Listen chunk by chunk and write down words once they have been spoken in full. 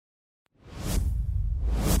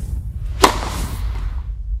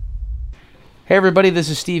Hey everybody, this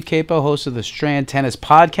is Steve Capo, host of the Strand Tennis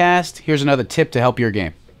Podcast. Here's another tip to help your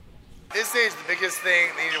game. At this stage, the biggest thing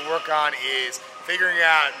they need to work on is figuring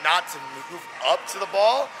out not to move up to the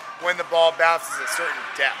ball when the ball bounces a certain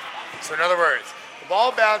depth. So in other words, the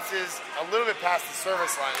ball bounces a little bit past the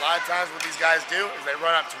service line. A lot of times what these guys do is they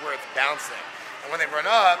run up to where it's bouncing. And when they run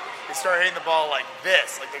up, they start hitting the ball like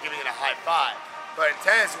this, like they're giving it a high five. But in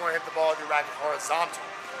tennis, you want to hit the ball with your racket horizontal.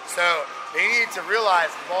 So they need to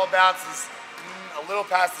realize the ball bounces a little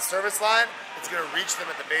past the service line, it's going to reach them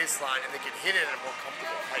at the baseline and they can hit it at a more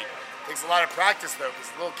comfortable height. It takes a lot of practice though,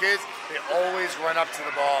 because little kids, they always run up to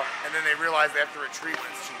the ball and then they realize they have to retreat when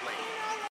it's too late.